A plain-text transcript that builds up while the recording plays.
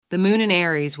The moon in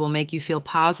Aries will make you feel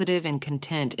positive and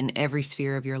content in every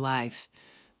sphere of your life.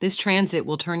 This transit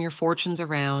will turn your fortunes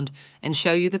around and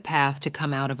show you the path to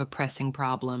come out of a pressing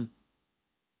problem.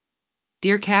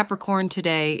 Dear Capricorn,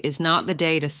 today is not the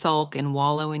day to sulk and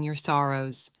wallow in your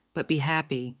sorrows, but be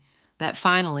happy that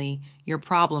finally your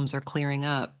problems are clearing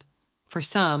up. For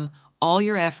some, all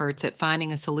your efforts at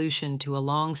finding a solution to a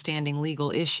long-standing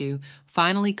legal issue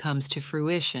finally comes to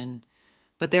fruition.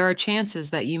 But there are chances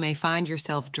that you may find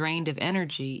yourself drained of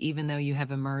energy even though you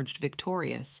have emerged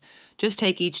victorious. Just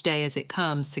take each day as it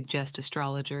comes, suggest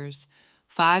astrologers.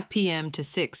 5 p.m. to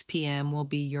 6 p.m. will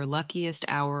be your luckiest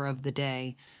hour of the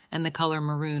day, and the color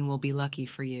maroon will be lucky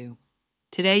for you.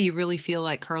 Today you really feel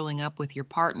like curling up with your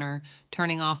partner,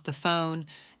 turning off the phone,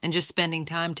 and just spending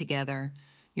time together.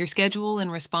 Your schedule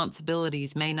and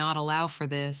responsibilities may not allow for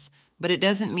this, but it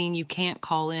doesn't mean you can't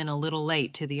call in a little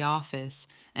late to the office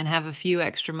and have a few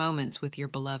extra moments with your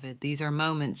beloved. These are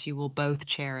moments you will both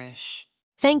cherish.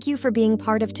 Thank you for being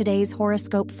part of today's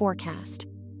horoscope forecast.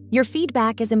 Your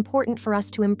feedback is important for us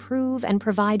to improve and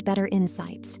provide better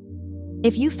insights.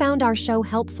 If you found our show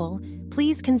helpful,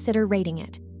 please consider rating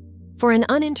it. For an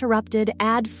uninterrupted,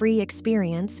 ad-free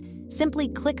experience, simply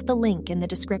click the link in the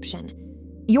description.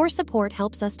 Your support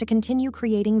helps us to continue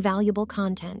creating valuable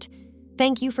content.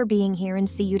 Thank you for being here and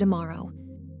see you tomorrow.